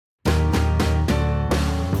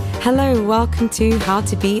Hello, welcome to How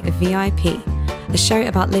to Be a VIP, a show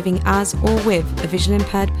about living as or with a visually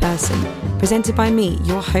impaired person, presented by me,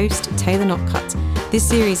 your host, Taylor Notcutt. This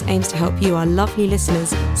series aims to help you, our lovely listeners,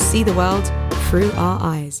 see the world through our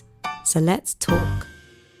eyes. So let's talk.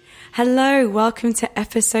 Hello, welcome to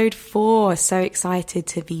episode 4. So excited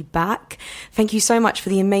to be back. Thank you so much for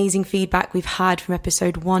the amazing feedback we've had from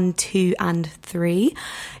episode 1, 2 and 3.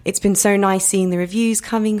 It's been so nice seeing the reviews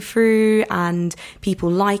coming through and people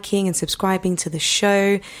liking and subscribing to the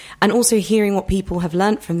show, and also hearing what people have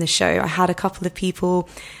learnt from the show. I had a couple of people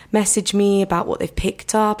message me about what they've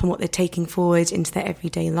picked up and what they're taking forward into their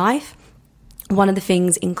everyday life. One of the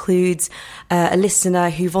things includes a listener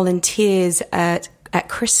who volunteers at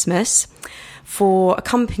Christmas for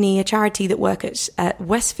a charity that work at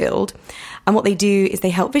Westfield. And what they do is they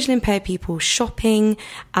help visually impaired people shopping.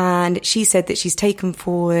 And she said that she's taken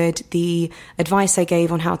forward the advice I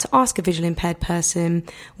gave on how to ask a visually impaired person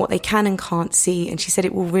what they can and can't see. And she said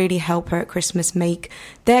it will really help her at Christmas make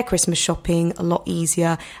their Christmas shopping a lot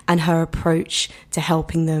easier and her approach to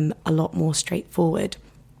helping them a lot more straightforward.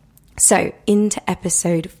 So into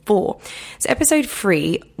episode 4. So episode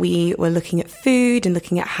 3, we were looking at food and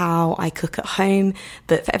looking at how I cook at home.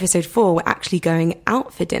 But for episode 4, we're actually going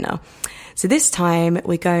out for dinner. So this time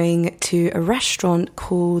we're going to a restaurant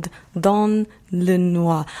called Dans le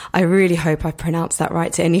Noir. I really hope I pronounced that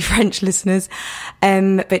right to any French listeners.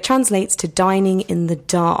 But it translates to dining in the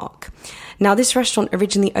dark. Now, this restaurant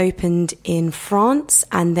originally opened in France,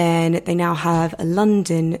 and then they now have a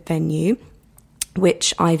London venue,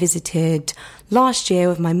 which I visited last year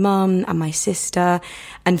with my mum and my sister.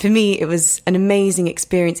 And for me, it was an amazing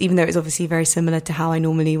experience, even though it was obviously very similar to how I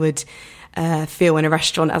normally would feel in a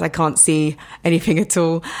restaurant, as I can't see anything at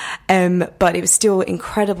all. But it was still an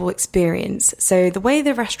incredible experience. So the way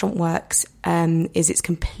the restaurant works is it's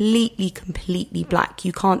completely black.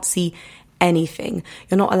 You can't see anything.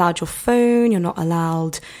 You're not allowed your phone. You're not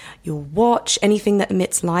allowed your watch. Anything that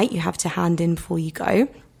emits light, you have to hand in before you go.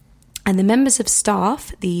 And the members of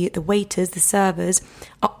staff, the waiters, the servers,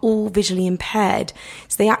 are all visually impaired.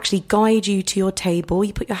 So they actually guide you to your table.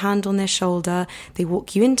 You put your hand on their shoulder. They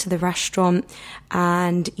walk you into the restaurant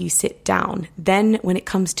and you sit down. Then when it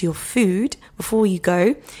comes to your food, before you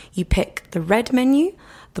go, you pick the red menu,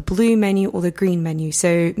 the blue menu or the green menu.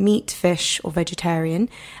 So meat, fish or vegetarian.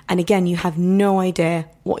 And again, you have no idea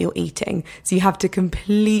what you're eating. So you have to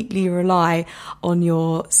completely rely on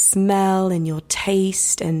your smell and your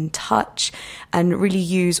taste and touch and really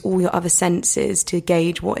use all your other senses to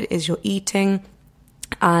gauge what it is you're eating.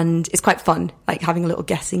 And it's quite fun, like having a little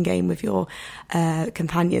guessing game with your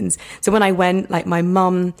companions. So when I went, like my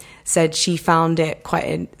mum said she found it quite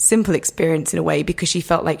a simple experience in a way, because she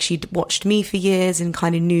felt like she'd watched me for years and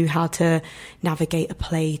kind of knew how to navigate a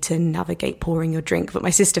plate and navigate pouring your drink. But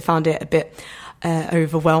my sister found it a bit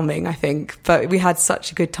overwhelming, I think, but we had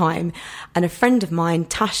such a good time. And a friend of mine,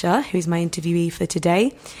 Tasha, who's my interviewee for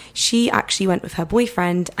today, she actually went with her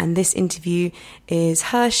boyfriend, and this interview is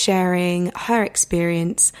her sharing her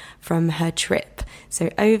experience from her trip. So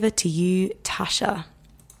over to you, Tasha.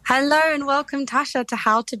 Hello and welcome, Tasha, to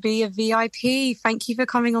How to Be a VIP. Thank you for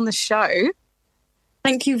coming on the show.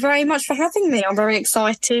 Thank you very much for having me. I'm very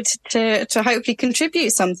excited to hopefully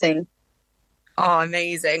contribute something. Oh,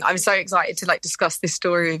 amazing. I'm so excited to discuss this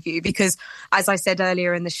story with you because, as I said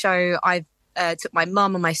earlier in the show, I've took my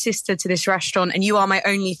mum and my sister to this restaurant, and you are my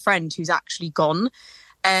only friend who's actually gone.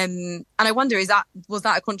 And I wonder, was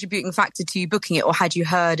that a contributing factor to you booking it, or had you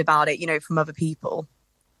heard about it, from other people?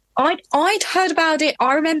 I'd heard about it.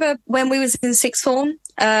 I remember when we was in sixth form,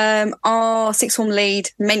 our sixth form lead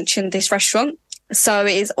mentioned this restaurant. So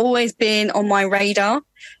it has always been on my radar.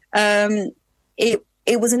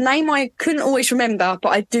 It was a name I couldn't always remember, but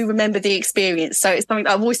I do remember the experience. So it's something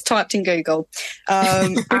I've always typed in Google.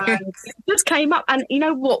 And it just came up. And you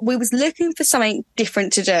know what? We was looking for something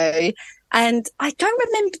different to do. And I don't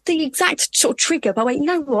remember the exact sort of trigger, but I went, you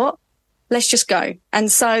know what? Let's just go.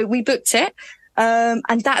 And so we booked it.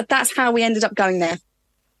 And that's how we ended up going there.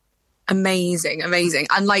 Amazing.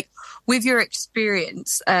 And with your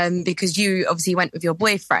experience, because you obviously went with your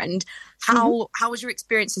boyfriend, how was your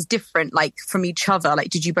experiences different, from each other?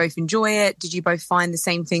 Did you both enjoy it? Did you both find the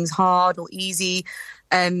same things hard or easy?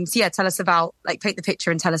 So yeah, tell us about, paint the picture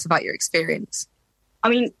and tell us about your experience. I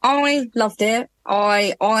mean, I loved it.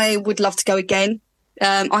 I would love to go again.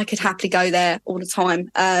 I could happily go there all the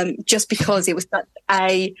time, just because it was such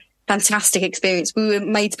a fantastic experience. We were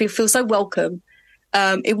made to feel so welcome.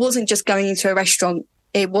 It wasn't just going into a restaurant.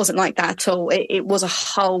 It wasn't like that at all. It was a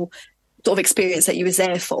whole sort of experience that you was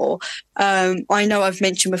there for. I know I've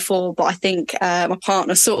mentioned before, but I think my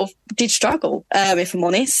partner sort of did struggle, if I'm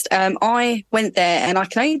honest. I went there and I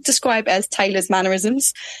can only describe it as Taylor's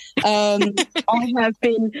mannerisms. I have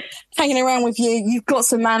been hanging around with you. You've got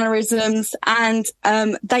some mannerisms, and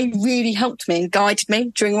they really helped me and guided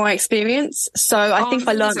me during my experience. So I think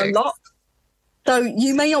I learned a lot. So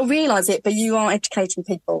you may not realise it, but you are educating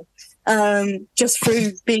people just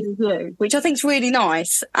through being you, which I think is really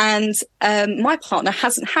nice. And my partner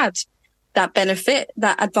hasn't had that benefit,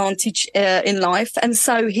 that advantage in life. And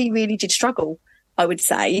so he really did struggle, I would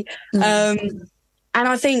say. And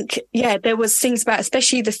I think, there was things about,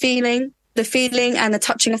 especially the feeling and the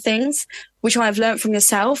touching of things, which I have learned from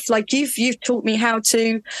yourself. Like you've taught me how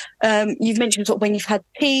to, you've mentioned sort of when you've had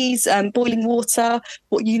peas, boiling water,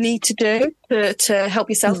 what you need to do to help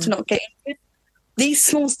yourself to not get injured. These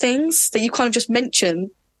small things that you kind of just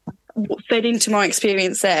mentioned fed into my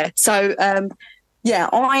experience there. So,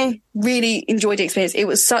 I really enjoyed the experience. It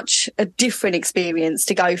was such a different experience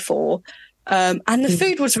to go for. And the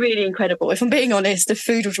food was really incredible. If I'm being honest, the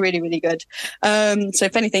food was really, really good. So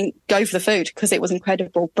if anything, go for the food because it was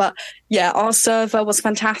incredible. But our server was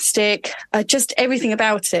fantastic. Just everything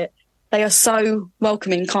about it. They are so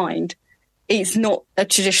welcoming, kind. It's not a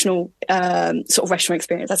traditional sort of restaurant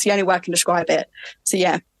experience. That's the only way I can describe it. So,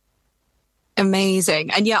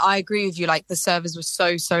 Amazing. And I agree with you. Like the servers were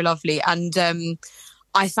so, so lovely. And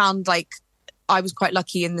I found like I was quite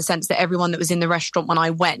lucky in the sense that everyone that was in the restaurant when I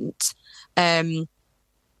went,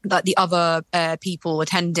 like the other people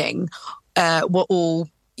attending were all,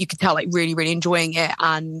 you could tell, like really, really enjoying it.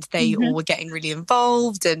 And they all were getting really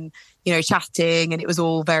involved and, chatting. And it was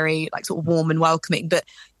all very like sort of warm and welcoming. But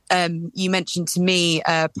you mentioned to me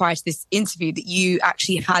prior to this interview that you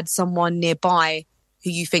actually had someone nearby who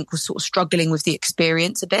you think was sort of struggling with the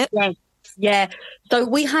experience a bit. Yeah. So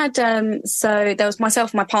we had, so there was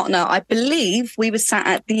myself and my partner. I believe we were sat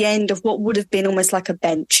at the end of what would have been almost like a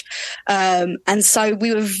bench. And so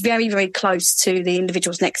we were very, very close to the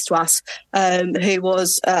individuals next to us, who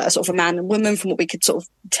was sort of a man and woman from what we could sort of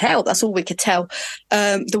tell. That's all we could tell.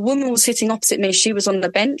 The woman was sitting opposite me. She was on the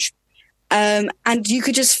bench. And you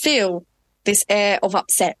could just feel this air of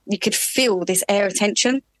upset. You could feel this air of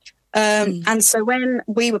tension. And so when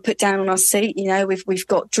we were put down on our seat, we've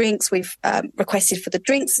got drinks, we've requested for the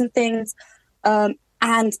drinks and things.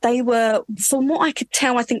 And they were, from what I could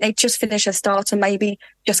tell, I think they just finished a starter, maybe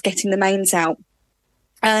just getting the mains out.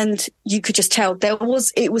 And you could just tell it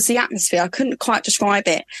was the atmosphere. I couldn't quite describe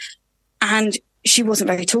it. And she wasn't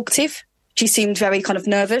very talkative. She seemed very kind of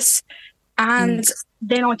nervous. And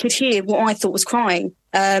then I could hear what I thought was crying.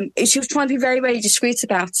 She was trying to be very, very discreet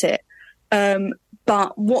about it.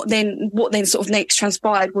 But what then sort of next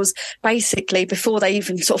transpired was basically before they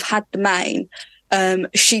even sort of had the main,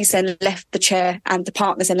 she's then left the chair and the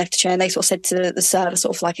partners then left the chair and they sort of said to the server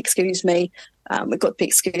sort of like, excuse me, we've got to be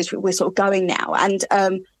excused, we're sort of going now. And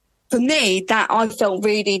for me, that I felt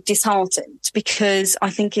really disheartened because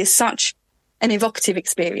I think it's such an evocative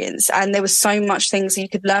experience and there was so much things you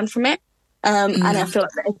could learn from it. And I feel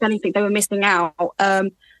like if anything, they were missing out.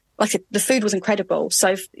 Like I said, the food was incredible.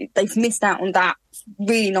 So they've missed out on that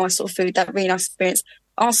really nice sort of food, that really nice experience.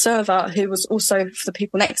 Our server, who was also for the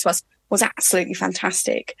people next to us, was absolutely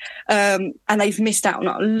fantastic. And they've missed out on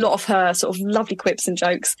a lot of her sort of lovely quips and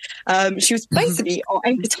jokes. She was basically our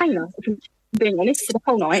entertainer, if I'm being honest, for the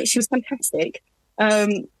whole night. She was fantastic.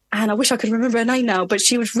 And I wish I could remember her name now, but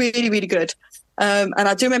she was really, really good. And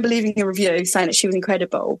I do remember leaving a review saying that she was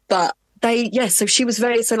incredible. But so she was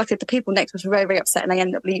the people next to us were very, very upset and they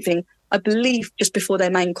ended up leaving, I believe, just before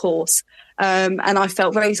their main course. And I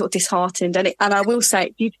felt very sort of disheartened. And I will say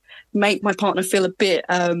it did make my partner feel a bit,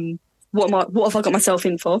 what have I got myself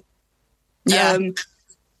in for? Yeah.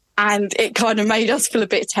 And it kind of made us feel a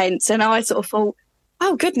bit tense. And I sort of thought,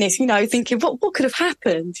 oh goodness, thinking what could have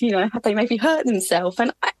happened? Had they maybe hurt themselves?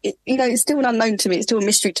 And it's still an unknown to me. It's still a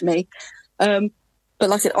mystery to me. But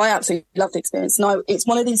like I said, I absolutely love the experience. No, it's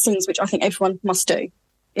one of these things which I think everyone must do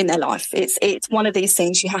in their life. It's one of these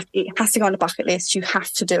things it has to go on the bucket list. You have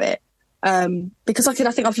to do it. Because like I said,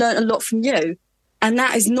 I think I've learned a lot from you and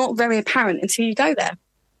that is not very apparent until you go there.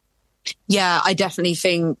 Yeah, I definitely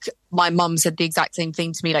think my mum said the exact same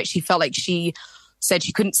thing to me. Like she felt like she said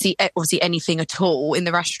she couldn't see obviously anything at all in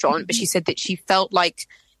the restaurant, but she said that she felt like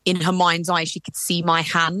in her mind's eye, she could see my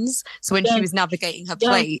hands. So when she was navigating her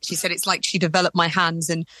plate, she said it's like she developed my hands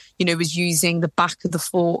and, was using the back of the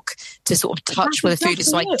fork to sort of touch where the food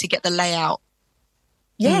is like to get the layout.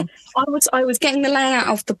 Yeah, I was getting the layout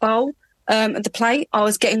of the bowl, the plate. I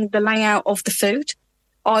was getting the layout of the food.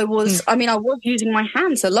 I was using my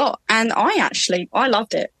hands a lot and I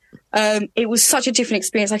loved it. It was such a different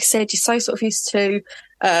experience. Like I said, you're so sort of used to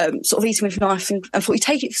sort of eating with a knife and thought you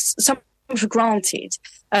take it for granted.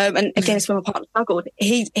 And again, it's when my partner struggled.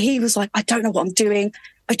 He was like, I don't know what I'm doing.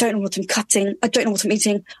 I don't know what I'm cutting. I don't know what I'm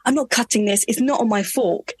eating. I'm not cutting this. It's not on my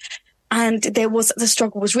fork. And the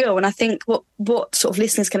struggle was real. And I think what sort of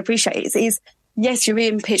listeners can appreciate is yes, you're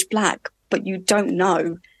in pitch black, but you don't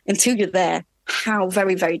know until you're there how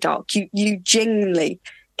very, very dark. You genuinely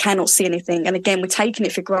cannot see anything. And again, we're taking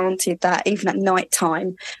it for granted that even at night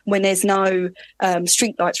time, when there's no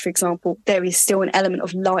street lights, for example, there is still an element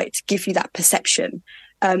of light to give you that perception.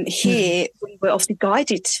 Here, we were obviously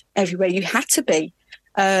guided everywhere. You had to be.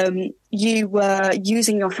 You were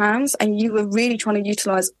using your hands and you were really trying to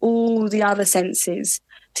utilize all the other senses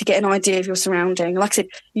to get an idea of your surrounding. Like I said,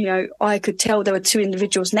 you know, I could tell there were two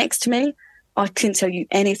individuals next to me. I couldn't tell you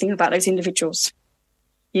anything about those individuals.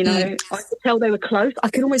 You know, I could tell they were close. I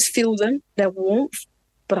could almost feel them, their warmth,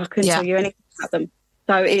 but I couldn't tell you anything about them.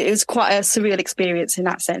 So it was quite a surreal experience in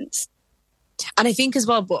that sense. And I think as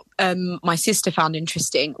well, what my sister found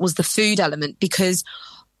interesting was the food element, because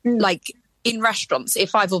like in restaurants,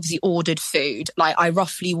 if I've obviously ordered food, like I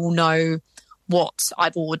roughly will know what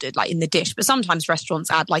I've ordered, like in the dish. But sometimes restaurants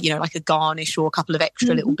add like, you know, like a garnish or a couple of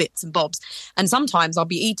extra little bits and bobs. And sometimes I'll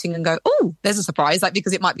be eating and go, oh, there's a surprise, like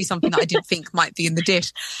because it might be something that I didn't think might be in the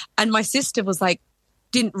dish. And my sister was like,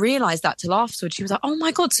 didn't realise that till afterwards. She was like, oh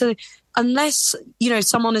my God, so unless, you know,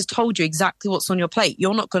 someone has told you exactly what's on your plate,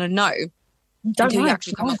 you're not going to know until you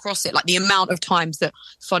actually come across it. Like the amount of times that,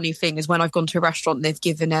 funny thing is when I've gone to a restaurant, they've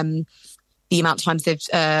given the amount of times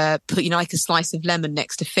they've put, you know, like a slice of lemon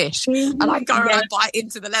next to fish. And I go and I bite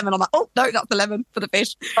into the lemon. I'm like, oh, no, not the lemon for the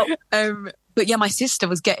fish. But yeah, my sister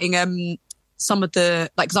was getting some of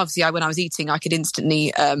the, like, because obviously when I was eating, I could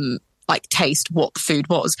instantly like taste what the food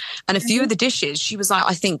was. And a few of the dishes, she was like,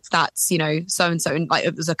 I think that's, you know, so-and-so. And like,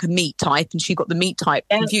 it was like a meat type and she got the meat type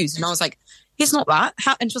confused. And I was like, it's not that.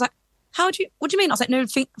 And she was like, what do you mean? I was like, no,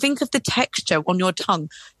 think of the texture on your tongue.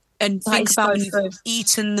 And think about when you've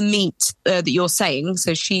eaten the meat that you're saying.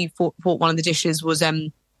 So she thought one of the dishes was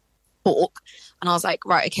pork. And I was like,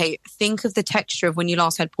 right, okay, think of the texture of when you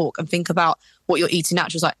last had pork and think about what you're eating now.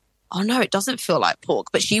 She was like, oh, no, it doesn't feel like pork.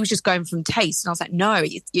 But she was just going from taste. And I was like, no,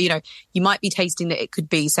 you know, you might be tasting that it could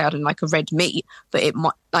be, say, I don't know, like a red meat, but it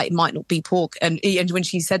might not be pork. And when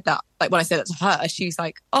she said that, like when I said that to her, she was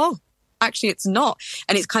like, oh, actually, it's not.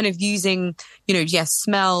 And it's kind of using, you know,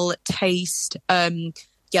 smell, taste,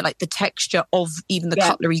 like the texture of even the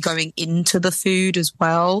cutlery going into the food as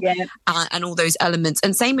well, and all those elements.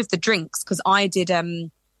 And same with the drinks, because I did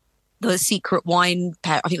the secret wine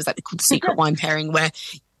pair. I think it was like called the secret wine pairing, where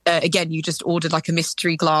again you just ordered like a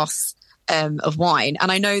mystery glass of wine.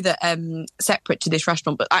 And I know that separate to this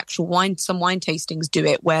restaurant, but some wine tastings do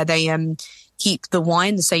it where they keep the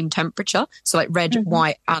wine the same temperature, so like red,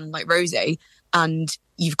 white, and like rosé, and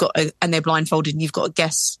you've got and they're blindfolded, and you've got to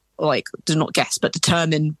guess. Like, do not guess, but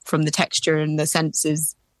determine from the texture and the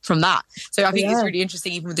senses from that. So I think it's really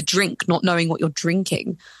interesting, even with the drink, not knowing what you're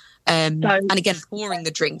drinking. And again, pouring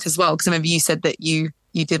the drink as well, because I remember you said that you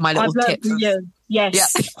did my little tip.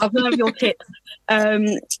 I've learned your tip.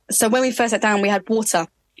 So when we first sat down, we had water,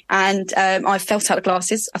 and I felt out the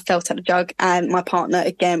glasses, I felt out the jug, and my partner,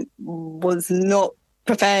 again, was not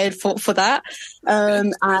prepared for that.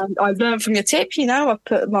 And I learned from your tip, you know, I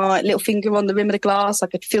put my little finger on the rim of the glass. I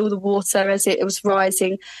could feel the water as it was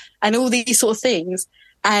rising and all these sort of things.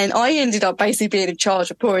 And I ended up basically being in charge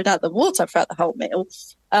of pouring out the water throughout the whole meal.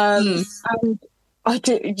 And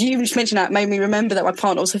you just mentioned that made me remember that my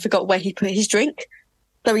partner also forgot where he put his drink.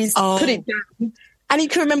 So he's put it down and he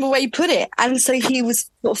couldn't remember where he put it. And so he was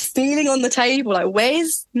sort of feeling on the table, like,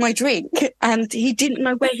 where's my drink? And he didn't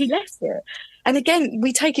know where he left it. And again,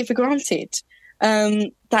 we take it for granted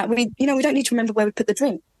that we don't need to remember where we put the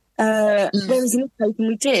drink. Whereas in this case,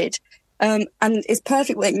 we did. And it's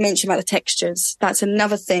perfect what you mentioned about the textures. That's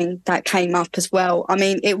another thing that came up as well. I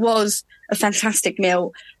mean, it was a fantastic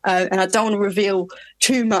meal. And I don't want to reveal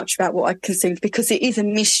too much about what I consumed because it is a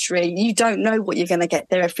mystery. You don't know what you're going to get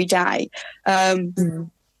there every day.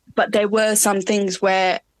 But there were some things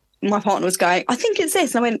where my partner was going, I think it's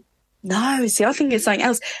this. And I went, no, see, I think it's something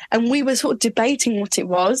else. And we were sort of debating what it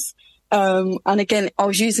was. And again, I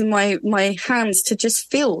was using my hands to just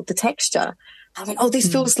feel the texture. I went, oh,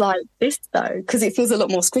 this feels like this, though, because it feels a lot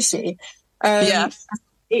more squishy.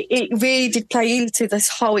 It really did play into this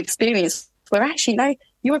whole experience where actually, no,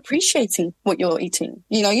 you're appreciating what you're eating.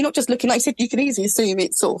 You know, you're not just looking, like you said, you can easily assume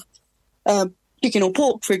it's sort of chicken or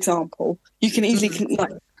pork, for example. You can easily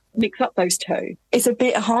mix up those two. It's a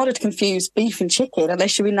bit harder to confuse beef and chicken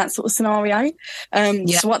unless you're in that sort of scenario.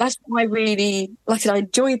 That's why I really, like I said, I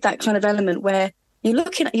enjoyed that kind of element where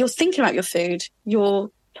you're thinking about your food,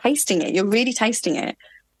 you're tasting it, you're really tasting it,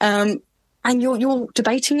 and you're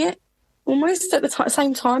debating it almost at the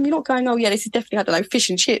same time. You're not going, oh yeah, this is definitely, I don't know, fish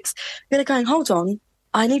and chips. You're going, hold on,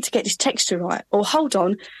 I need to get this texture right, or hold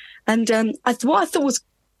on. And what I thought was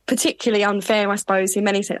particularly unfair, I suppose, in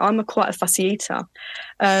many sense, I'm quite a fussy eater.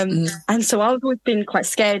 And so I've always been quite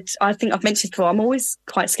scared. I think I've mentioned before, I'm always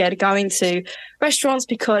quite scared of going to restaurants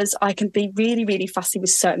because I can be really, really fussy with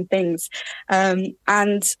certain things. And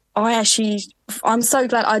I'm so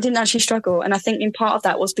glad I didn't actually struggle. And I think in part of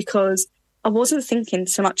that was because I wasn't thinking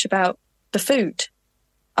so much about the food.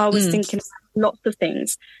 I was thinking about lots of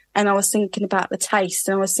things, and I was thinking about the taste,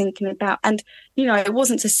 and I was thinking about, and, you know, it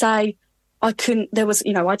wasn't to say, I don't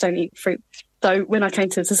eat fruit. So when I came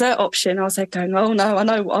to the dessert option, I was like going, oh no, I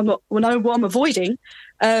know what I'm avoiding.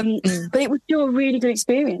 But it was still a really good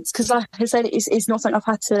experience because, like I said, it's not something I've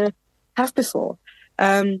had to have before.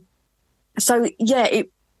 So yeah,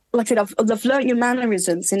 like I said, I've learnt your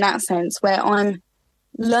mannerisms in that sense where I'm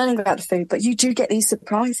learning about the food, but you do get these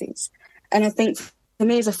surprises. And I think for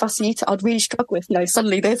me as a fussy eater, I'd really struggle with,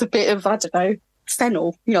 suddenly there's a bit of, I don't know,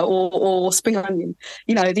 fennel, or spring onion,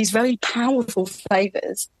 these very powerful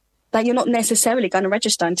flavours that you're not necessarily going to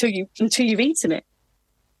register until you've eaten it.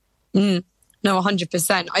 No,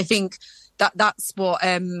 100%. I think that's what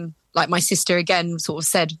like my sister again sort of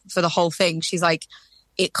said for the whole thing. She's like,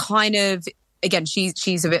 it kind of, again,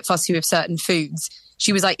 she's a bit fussy with certain foods.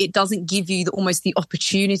 She was like, it doesn't give you almost the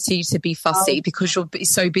opportunity to be fussy because you're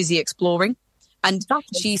so busy exploring. And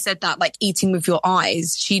she said that, like, eating with your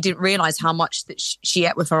eyes, she didn't realise how much that she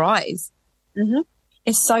ate with her eyes. Mm-hmm.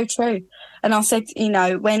 It's so true. And I said,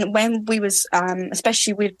 when we was,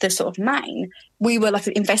 especially with the sort of main, we were like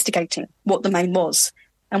investigating what the main was,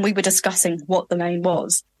 and we were discussing what the main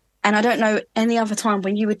was. And I don't know any other time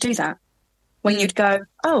when you would do that, when you'd go,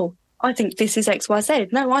 oh, I think this is X, Y, Z.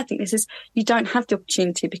 No, I think this is, you don't have the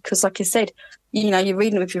opportunity because, like I said, you're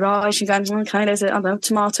reading it with your eyes, you're going, okay, there's a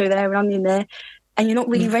tomato there, an onion there, and you're not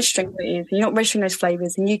really registering what it is. You're not registering those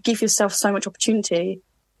flavours, and you give yourself so much opportunity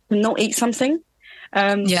to not eat something.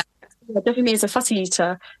 Definitely me as a fussy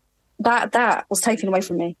eater, that was taken away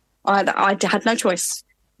from me. I had no choice.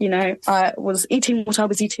 I was eating what I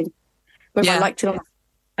was eating, whether I liked it or not.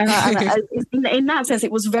 And in that sense,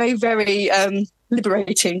 it was very, very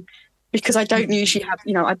liberating because I don't usually have,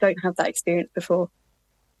 I don't have that experience before.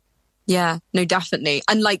 Yeah, no, definitely.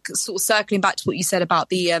 And like sort of circling back to what you said about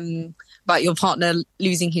the about your partner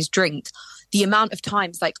losing his drink, the amount of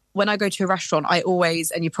times, like when I go to a restaurant, I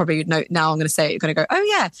always, and you probably know now I'm going to say it, you're going to go, oh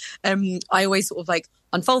yeah. I always sort of like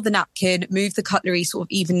unfold the napkin, move the cutlery sort of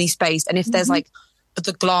evenly spaced. And if there's like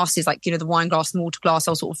the glasses, like, the wine glass and the water glass,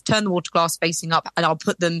 I'll sort of turn the water glass facing up and I'll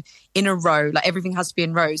put them in a row. Like everything has to be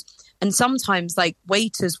in rows. And sometimes like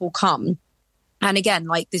waiters will come. And again,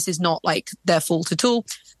 like this is not like their fault at all,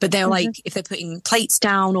 but they're like, if they're putting plates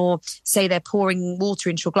down or say they're pouring water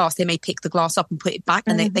into a glass, they may pick the glass up and put it back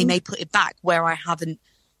and they may put it back where I haven't,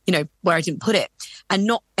 where I didn't put it. And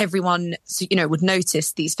not everyone, would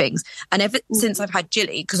notice these things. And ever since I've had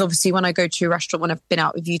Jilly, because obviously when I go to a restaurant, when I've been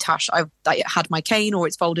out with you, Tash, I've had my cane or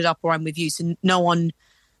it's folded up or I'm with you. So no one,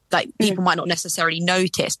 like people might not necessarily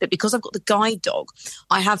notice, but because I've got the guide dog,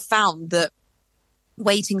 I have found that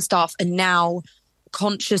waiting staff are now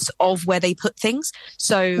conscious of where they put things.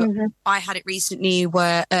 So I had it recently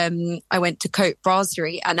where I went to Cote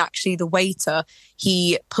Brasserie and actually the waiter,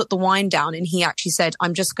 he put the wine down and he actually said,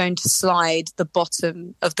 I'm just going to slide the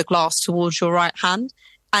bottom of the glass towards your right hand.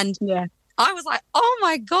 And I was like, oh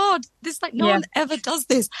my God, this like no one ever does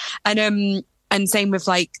this. And same with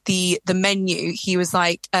like the menu, he was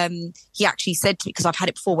like, he actually said to me, because I've had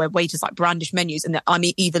it before where waiters like brandish menus and I'm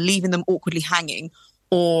either leaving them awkwardly hanging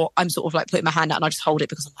or I'm sort of like putting my hand out and I just hold it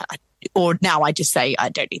because I'm like, or now I just say I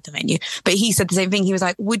don't need the menu. But he said the same thing. He was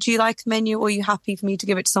like, would you like a menu or are you happy for me to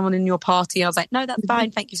give it to someone in your party? And I was like, no, that's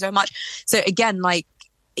fine. Thank you so much. So again, like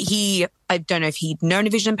I don't know if he'd known a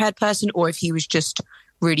vision impaired person or if he was just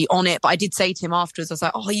really on it. But I did say to him afterwards, I was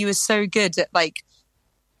like, oh, you were so good at like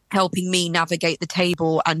helping me navigate the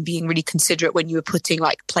table and being really considerate when you were putting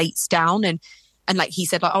like plates down. And like he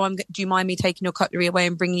said, like, oh, do you mind me taking your cutlery away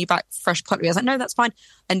and bringing you back fresh cutlery? I was like, no, that's fine.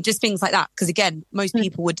 And just things like that. Because again, most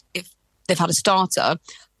people would, if they've had a starter,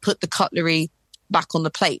 put the cutlery back on the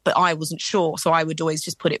plate. But I wasn't sure. So I would always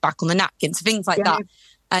just put it back on the napkin. So things like that.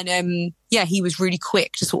 And he was really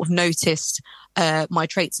quick to sort of notice my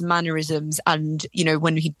traits and mannerisms. And,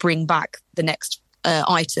 when he'd bring back the next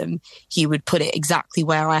item, he would put it exactly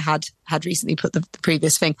where I had recently put the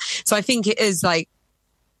previous thing. So I think it is like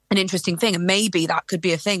an interesting thing, and maybe that could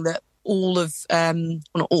be a thing that all of well,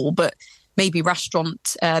 not all, but maybe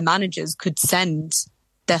restaurant managers could send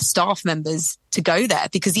their staff members to go there,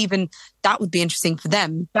 because even that would be interesting for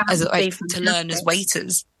them to learn as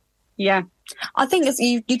waiters. Yeah, I think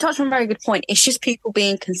you touched on a very good point. It's just people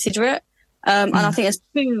being considerate, and I think it's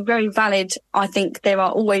two very valid. I think there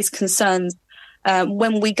are always concerns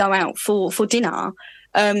when we go out for dinner.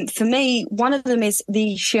 For me, one of them is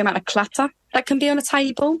the sheer amount of clutter that can be on a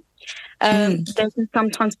table. There can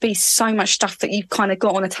sometimes be so much stuff that you've kind of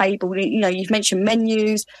got on a table. You know, you've mentioned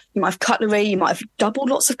menus, you might have cutlery, you might have double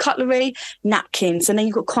lots of cutlery, napkins, and then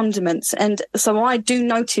you've got condiments. And so I do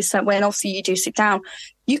notice that when obviously you do sit down,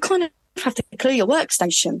 you kind of have to clear your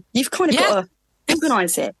workstation. You've kind of got to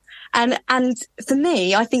organise it. And for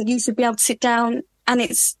me, I think you should be able to sit down and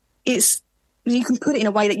it's you can put it in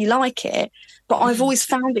a way that you like it. But I've always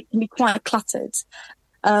found it can be quite cluttered.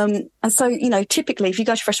 And so, you know, typically if you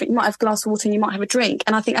go to a restaurant, you might have a glass of water and you might have a drink.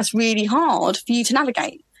 And I think that's really hard for you to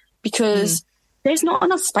navigate because there's not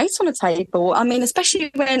enough space on a table. I mean,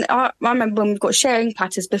 especially when I remember when we've got sharing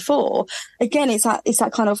platters before, again, it's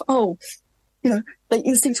that kind of, you know, the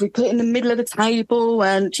instinct we put it in the middle of the table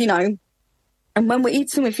and, you know, and when we're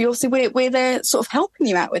eating with you, obviously we're there sort of helping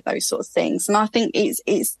you out with those sort of things. And I think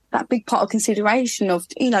it's that big part of consideration of,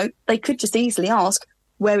 you know, they could just easily ask,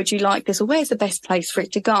 where would you like this? Or where's the best place for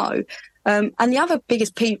it to go? And the other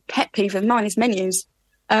biggest pet peeve of mine is menus.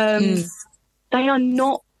 They are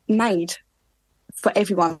not made for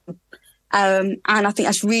everyone. And I think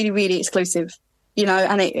that's really, really exclusive, you know,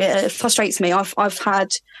 and it frustrates me. I've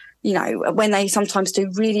had, you know, when they sometimes do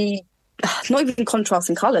really, not even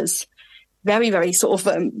contrasting colours, very, very sort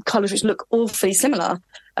of colours which look awfully similar.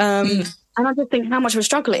 And I just think how much of a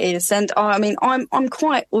struggle it is. And I mean, I'm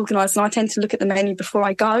quite organised and I tend to look at the menu before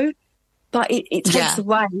I go, but it takes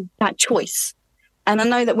away that choice. And I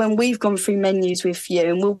know that when we've gone through menus with you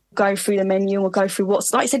and we'll go through the menu and we'll go through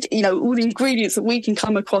what's, like I said, you know, all the ingredients that we can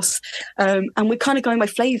come across. And we're kind of going by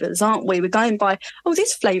flavours, aren't we? We're going by,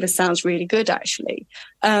 this flavour sounds really good, actually.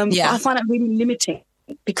 But I find that really limiting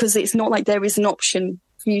because it's not like there is an option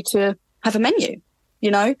for you to have a menu,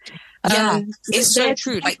 you know? It's so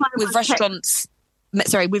true. Like with restaurant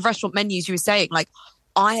menus, you were saying, like,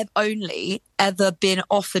 I have only ever been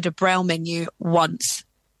offered a brown menu once,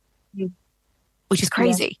 which is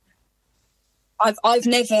crazy. Yeah. I've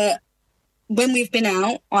never, when we've been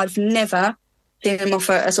out, I've never seen them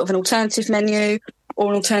offer a sort of an alternative menu or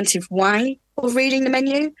an alternative way of reading the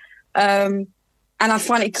menu. And I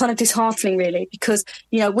find it kind of disheartening, really, because,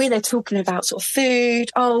 you know, we're there talking about sort of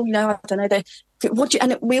food. Oh, you know, I don't know,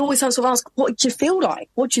 and we always sort of ask, what do you feel like?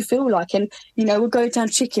 What do you feel like? And, you know, we'll go down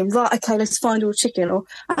chicken. Right, okay, let's find all chicken. Or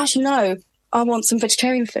actually, no, I want some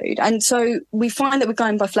vegetarian food. And so we find that we're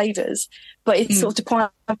going by flavours, but it's sort of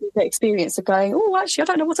deprived of the experience of going, actually, I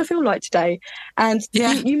don't know what I feel like today. And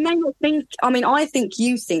you may not think, I mean, I think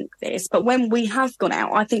you think this, but when we have gone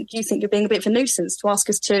out, I think you think you're being a bit of a nuisance to ask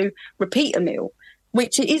us to repeat a meal,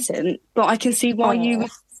 which it isn't. But I can see why you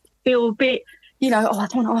would feel a bit, you know, I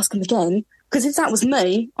don't want to ask them again. Because if that was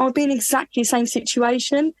me, I'd be in exactly the same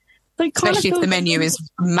situation. So especially if the menu is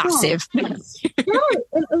massive.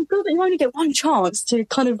 And God, you only get one chance to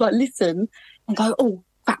kind of like listen and go,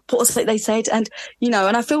 crap, what was it they said? And, you know,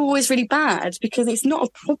 and I feel always really bad because it's not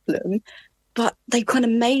a problem, but they kind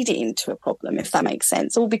of made it into a problem, if that makes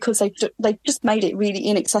sense, all because they just made it really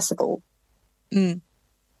inaccessible.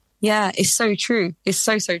 Yeah, it's so true. It's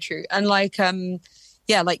so true. And like,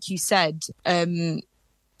 like you said,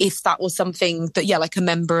 if that was something that, like a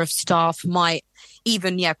member of staff might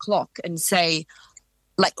even, clock and say,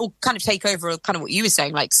 like, or kind of take over kind of what you were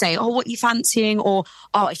saying, like say, what are you fancying? Or,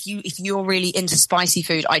 if you're really into spicy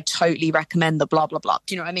food, I totally recommend the blah, blah, blah.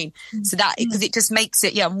 Do you know what I mean? So that, because it just makes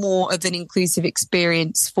it, more of an inclusive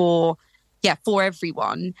experience for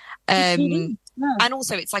everyone. And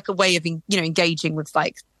also it's like a way of, engaging with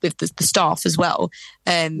the staff as well.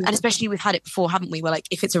 And especially we've had it before, haven't we? Where like,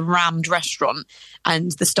 if it's a rammed restaurant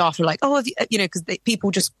and the staff are like, because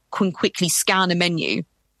people just can quickly scan a menu.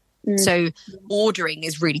 So ordering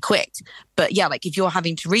is really quick. But like if you're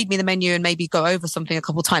having to read me the menu and maybe go over something a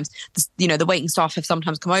couple of times, the waiting staff have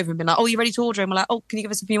sometimes come over and been like, you ready to order? And we're like, can you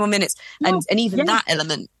give us a few more minutes? And even that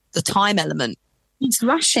element, the time element, it's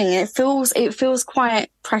rushing. It feels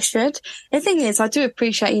quite pressured. The thing is, I do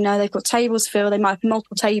appreciate, they've got tables filled, they might have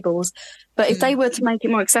multiple tables, but if they were to make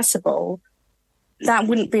it more accessible, that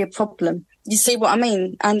wouldn't be a problem. You see what I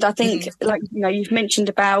mean? And I think, you've mentioned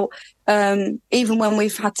about even when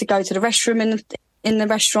we've had to go to the restroom in the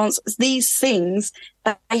restaurants, these things,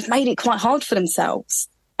 they've made it quite hard for themselves.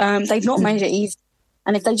 They've not made it easy.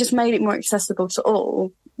 And if they just made it more accessible to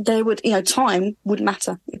all, they would, time would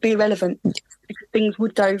matter. It'd be irrelevant because things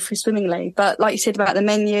would go through swimmingly. But like you said about the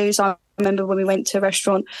menus, I remember when we went to a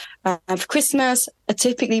restaurant for Christmas, a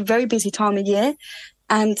typically very busy time of year.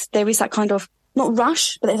 And there is that kind of, not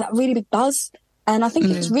rush, but there's that really big buzz. And I think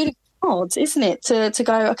it's really hard, isn't it, to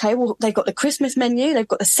go, okay, well, they've got the Christmas menu, they've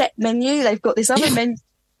got the set menu, they've got this other menu.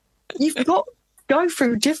 You've got to go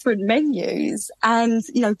through different menus and,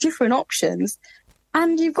 different options.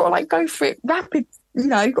 And you've got to go for it rapid, you've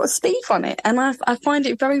got to speak on it. And I find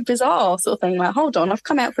it very bizarre sort of thing, like, hold on, I've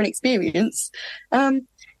come out for an experience.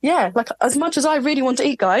 As much as I really want to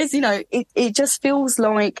eat, guys, it just feels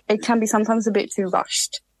like it can be sometimes a bit too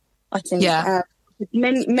rushed, I think. Yeah.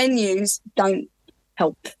 Menus don't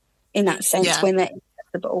help in that sense when they're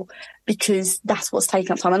accessible, because that's what's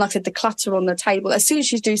taking up time. And like I said, the clutter on the table, as soon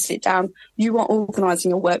as you do sit down, you are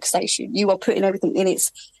organising your workstation. You are putting everything in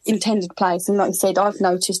its intended place. And like I said, I've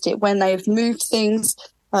noticed it when they've moved things,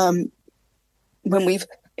 when we've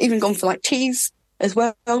even gone for teas as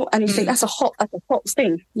well. And you think that's a hot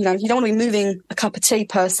thing. You don't want to be moving a cup of tea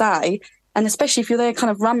per se. And especially if you're there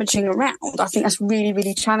kind of rummaging around, I think that's really,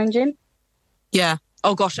 really challenging. Yeah.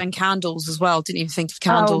 Oh gosh, and candles as well. Didn't even think of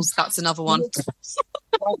candles. That's another one.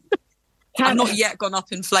 I've not yet gone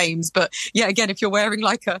up in flames, but yeah, again, if you're wearing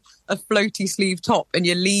a floaty sleeve top and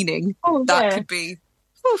you're leaning, that could be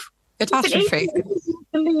catastrophe.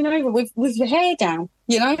 To lean over with your hair down,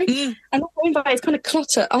 and it's kind of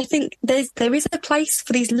clutter. I think there is a place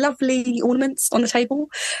for these lovely ornaments on the table,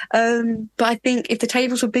 but I think if the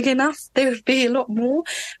tables were big enough, there would be a lot more.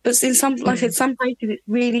 But in some, like I said, some places it's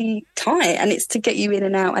really tight, and it's to get you in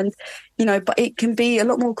and out, and but it can be a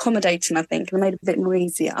lot more accommodating, I think, and made it a bit more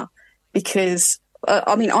easier. Because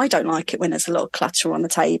I don't like it when there's a lot of clutter on the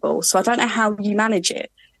table, so I don't know how you manage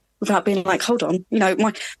it without being like, hold on,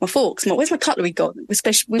 my forks, where's my cutlery gone?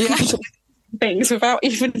 Especially with things, without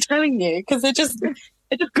even telling you, because they're just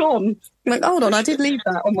gone. You're like, hold on, I did leave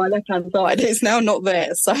that on my left hand side. It's now not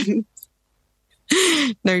there. So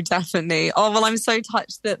no, definitely. Oh well, I'm so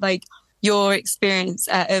touched that your experience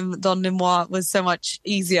at Don Le Noir was so much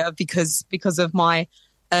easier because of my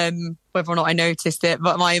whether or not I noticed it,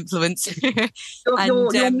 but my influence.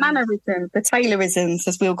 your mannerisms, the Taylorisms,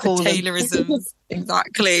 as we'll call them. Taylorisms,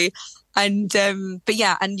 exactly. And but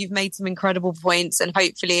yeah, and you've made some incredible points, and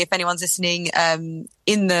hopefully if anyone's listening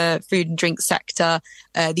in the food and drink sector,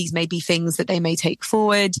 these may be things that they may take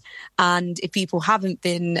forward. And if people haven't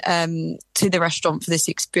been to the restaurant for this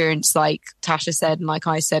experience, like Tasha said and like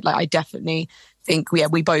I said, I definitely think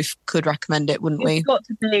we both could recommend it, wouldn't we? It's got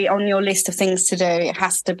to be on your list of things to do. It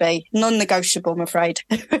has to be non-negotiable, I'm afraid.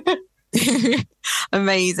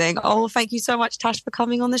 Amazing. Oh, thank you so much, Tash, for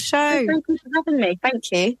coming on the show. Thank you for having me.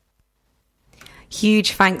 Thank you.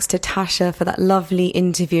 Huge thanks to Tasha for that lovely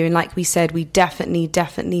interview. And like we said, we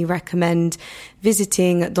definitely recommend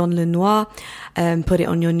visiting Don Le Noir. Put it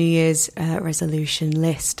on your New Year's resolution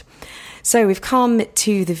list. So we've come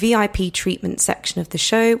to the VIP treatment section of the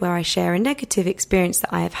show, where I share a negative experience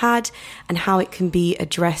that I have had and how it can be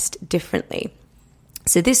addressed differently.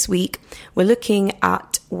 So this week we're looking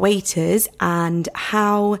at waiters and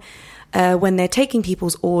how when they're taking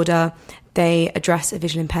people's order, they address a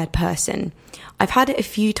visually impaired person. I've had it a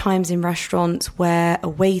few times in restaurants where a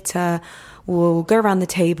waiter will go around the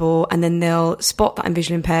table and then they'll spot that I'm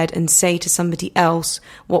visually impaired and say to somebody else,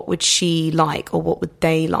 what would she like or what would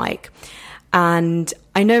they like? And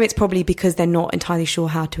I know it's probably because they're not entirely sure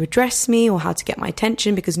how to address me or how to get my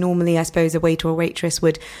attention, because normally I suppose a waiter or waitress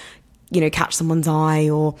would, catch someone's eye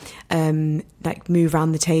or move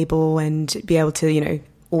around the table and be able to,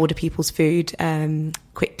 order people's food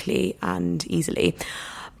quickly and easily.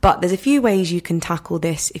 But there's a few ways you can tackle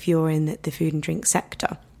this if you're in the food and drink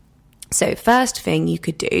sector. So first thing you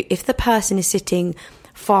could do, if the person is sitting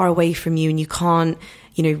far away from you and you can't,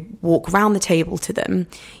 walk around the table to them,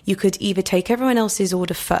 you could either take everyone else's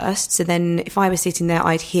order first. So then if I was sitting there,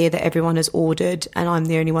 I'd hear that everyone has ordered and I'm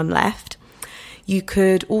the only one left. You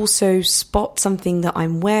could also spot something that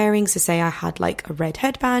I'm wearing. So say I had a red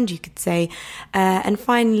headband, you could say, and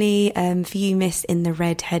finally, for you, miss, in the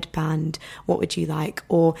red headband, what would you like?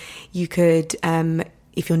 Or you could,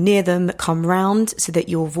 if you're near them, come round so that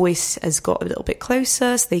your voice has got a little bit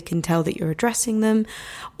closer so they can tell that you're addressing them.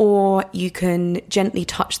 Or you can gently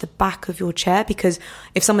touch the back of your chair, because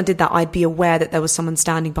if someone did that, I'd be aware that there was someone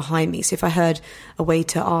standing behind me. So if I heard a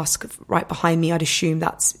waiter ask right behind me, I'd assume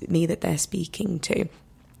that's me that they're speaking to.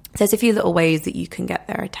 There's a few little ways that you can get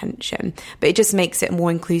their attention, but it just makes it a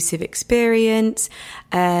more inclusive experience.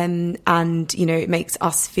 And, it makes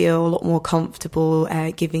us feel a lot more comfortable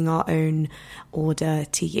giving our own order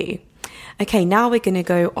to you. Okay, now we're going to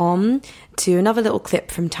go on to another little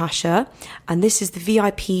clip from Tasha, and this is the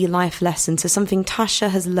VIP life lesson. So something Tasha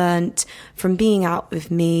has learnt from being out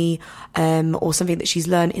with me, or something that she's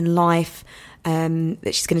learned in life, that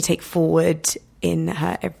she's going to take forward in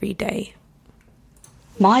her everyday.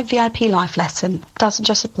 My VIP life lesson doesn't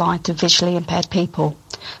just apply to visually impaired people,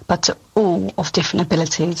 but to all of different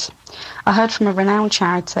abilities. I heard from a renowned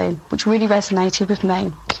charity, which really resonated with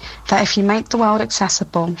me, that if you make the world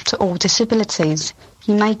accessible to all disabilities,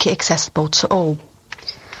 you make it accessible to all.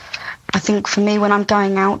 I think for me, when I'm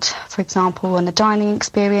going out, for example, on a dining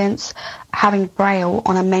experience, having Braille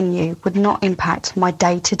on a menu would not impact my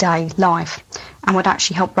day-to-day life and would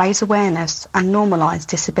actually help raise awareness and normalise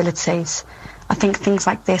disabilities. I think things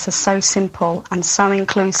like this are so simple and so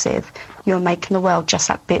inclusive, you're making the world just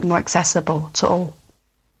that bit more accessible to all.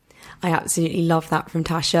 I absolutely love that from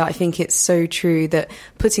Tasha. I think it's so true that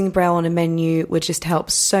putting Braille on a menu would just help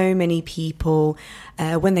so many people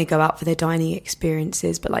when they go out for their dining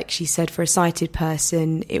experiences. But like she said, for a sighted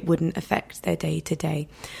person, it wouldn't affect their day-to-day.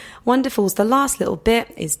 Wonderful. The last little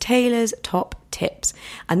bit is Taylor's top tips.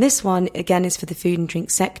 And this one, again, is for the food and drink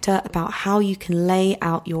sector, about how you can lay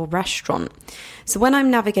out your restaurant. So when I'm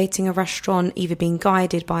navigating a restaurant, either being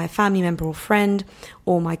guided by a family member or friend,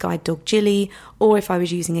 or my guide dog Jilly, or if I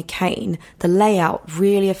was using a cane, the layout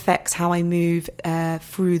really affects how I move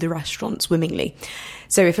through the restaurant swimmingly.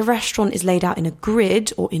 So if a restaurant is laid out in a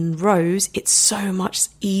grid or in rows, it's so much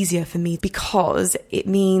easier for me because it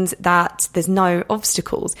means that there's no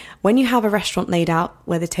obstacles. When you have a restaurant laid out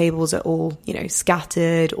where the tables are all,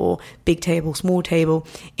 scattered, or big table, small table,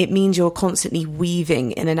 it means you're constantly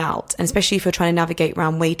weaving in and out. And especially if you're trying to navigate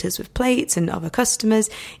around waiters with plates and other customers,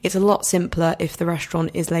 it's a lot simpler if the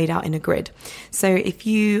restaurant is laid out in a grid. So if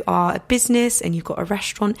you are a business and you've got a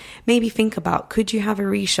restaurant, maybe think about, could you have a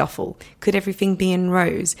reshuffle? Could everything be in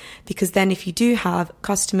rows? Because then if you do have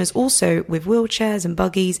customers also with wheelchairs and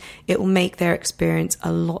buggies, it will make their experience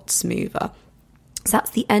a lot smoother. So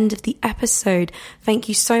that's the end of the episode. Thank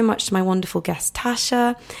you so much to my wonderful guest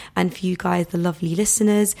Tasha, and for you guys, the lovely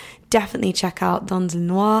listeners. Definitely check out Dans le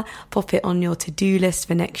Noir, pop it on your to-do list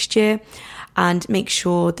for next year, and make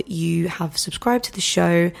sure that you have subscribed to the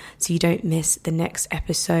show so you don't miss the next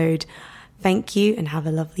episode. Thank you and have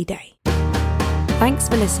a lovely day. Thanks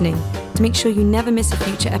for listening. To make sure you never miss a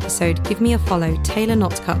future episode, give me a follow, Taylor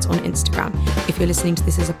Notcut, on Instagram. If you're listening to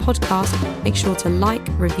this as a podcast, make sure to like,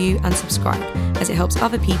 review and subscribe, as it helps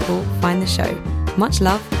other people find the show. Much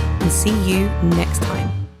love and see you next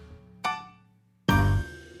time.